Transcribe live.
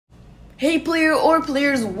Hey player or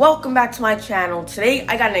players, welcome back to my channel. Today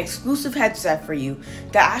I got an exclusive headset for you,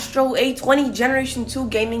 the Astro A20 Generation 2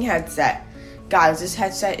 gaming headset. Guys, this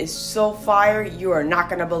headset is so fire, you are not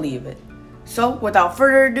gonna believe it. So without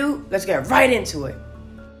further ado, let's get right into it.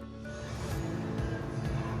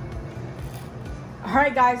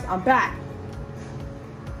 Alright guys, I'm back.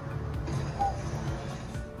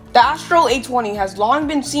 The Astro A20 has long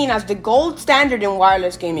been seen as the gold standard in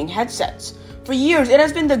wireless gaming headsets. For years, it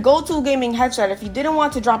has been the go-to gaming headset if you didn't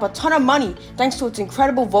want to drop a ton of money thanks to its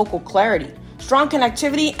incredible vocal clarity, strong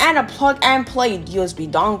connectivity, and a plug-and-play USB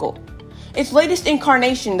dongle. Its latest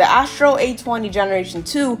incarnation, the Astro A20 Generation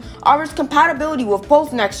 2, offers compatibility with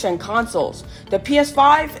both next-gen consoles, the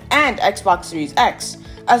PS5 and Xbox Series X,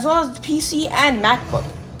 as well as the PC and MacBook.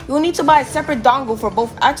 You will need to buy a separate dongle for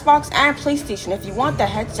both Xbox and PlayStation if you want the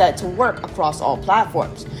headset to work across all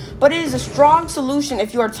platforms, but it is a strong solution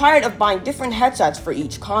if you are tired of buying different headsets for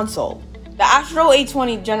each console. The Astro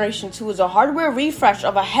A20 Generation 2 is a hardware refresh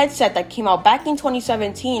of a headset that came out back in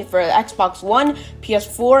 2017 for Xbox One,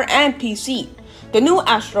 PS4, and PC. The new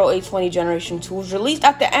Astro A20 Generation 2 was released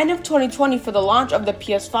at the end of 2020 for the launch of the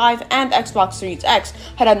PS5 and Xbox Series X,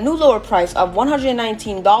 had a new lower price of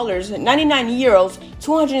 $119, 99 euros,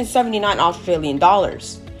 279 Australian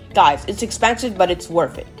dollars. Guys, it's expensive, but it's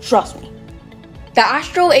worth it. Trust me. The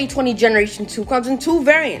Astro A20 Generation 2 comes in two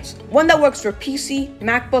variants, one that works for PC,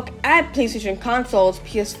 MacBook, and PlayStation consoles,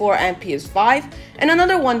 PS4 and PS5, and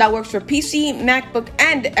another one that works for PC, MacBook,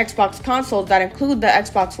 and Xbox consoles that include the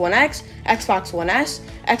Xbox One X, Xbox One S,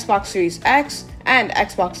 Xbox Series X, and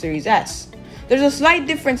Xbox Series S. There's a slight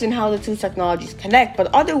difference in how the two technologies connect,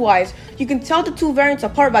 but otherwise, you can tell the two variants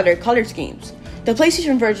apart by their color schemes. The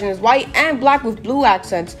PlayStation version is white and black with blue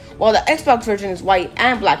accents, while the Xbox version is white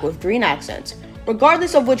and black with green accents.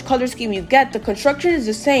 Regardless of which color scheme you get, the construction is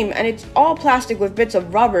the same and it's all plastic with bits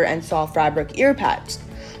of rubber and soft fabric ear pads.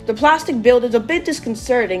 The plastic build is a bit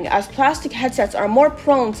disconcerting as plastic headsets are more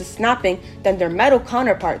prone to snapping than their metal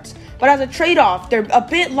counterparts, but as a trade-off, they're a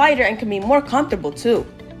bit lighter and can be more comfortable too.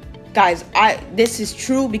 Guys, this is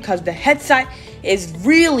true because the headset is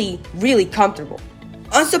really comfortable.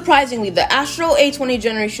 Unsurprisingly, the Astro A20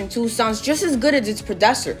 Generation 2 sounds just as good as its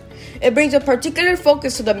predecessor. It brings a particular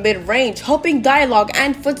focus to the mid-range, helping dialogue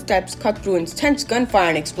and footsteps cut through intense gunfire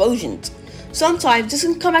and explosions. Sometimes this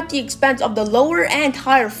can come at the expense of the lower and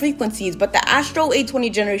higher frequencies, but the Astro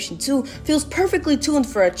A20 Generation 2 feels perfectly tuned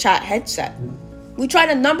for a chat headset. We tried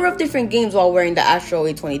a number of different games while wearing the Astro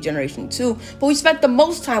A20 Generation 2, but we spent the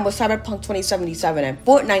most time with Cyberpunk 2077 and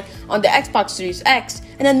Fortnite on the Xbox Series X,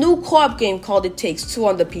 and a new co-op game called It Takes Two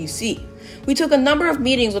on the PC. We took a number of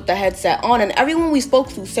meetings with the headset on, and everyone we spoke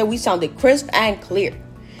to said we sounded crisp and clear.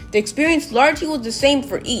 The experience largely was the same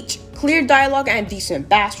for each, clear dialogue and decent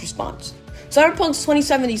bass response. Cyberpunk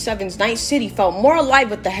 2077's Night City felt more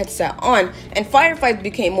alive with the headset on, and firefights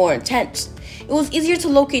became more intense. It was easier to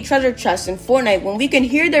locate treasure chests in Fortnite when we can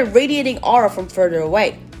hear their radiating aura from further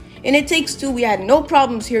away. In It Takes Two, we had no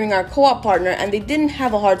problems hearing our co-op partner, and they didn't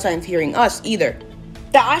have a hard time hearing us either.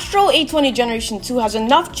 The Astro A20 Generation 2 has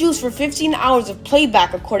enough juice for 15 hours of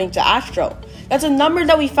playback according to Astro. That's a number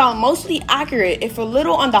that we found mostly accurate, if a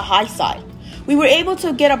little on the high side. We were able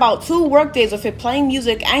to get about 2 workdays of it playing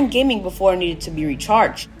music and gaming before it needed to be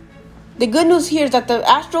recharged. The good news here is that the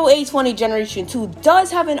Astro A20 Generation 2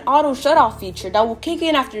 does have an auto shutoff feature that will kick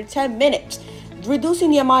in after 10 minutes,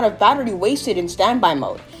 reducing the amount of battery wasted in standby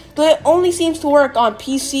mode, though it only seems to work on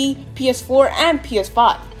PC, PS4, and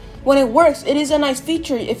PS5. When it works, it is a nice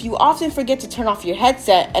feature if you often forget to turn off your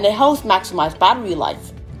headset, and it helps maximize battery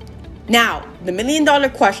life. Now, the million-dollar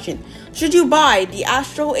question: should you buy the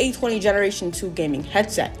Astro A20 Generation 2 gaming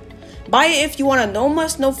headset? Buy it if you want a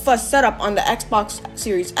no-muss, no-fuss setup on the Xbox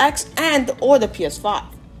Series X or the PS5.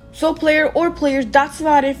 So player or players, that's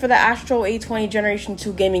about it for the Astro A20 Generation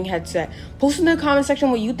 2 gaming headset. Post in the comment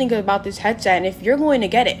section what you think about this headset and if you're going to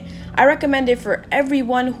get it. I recommend it for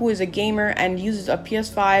everyone who is a gamer and uses a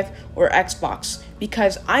PS5 or Xbox,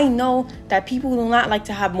 because I know that people do not like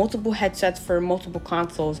to have multiple headsets for multiple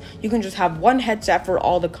consoles. You can just have one headset for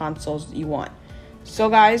all the consoles you want. So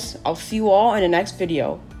guys, I'll see you all in the next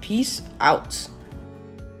video. Peace out.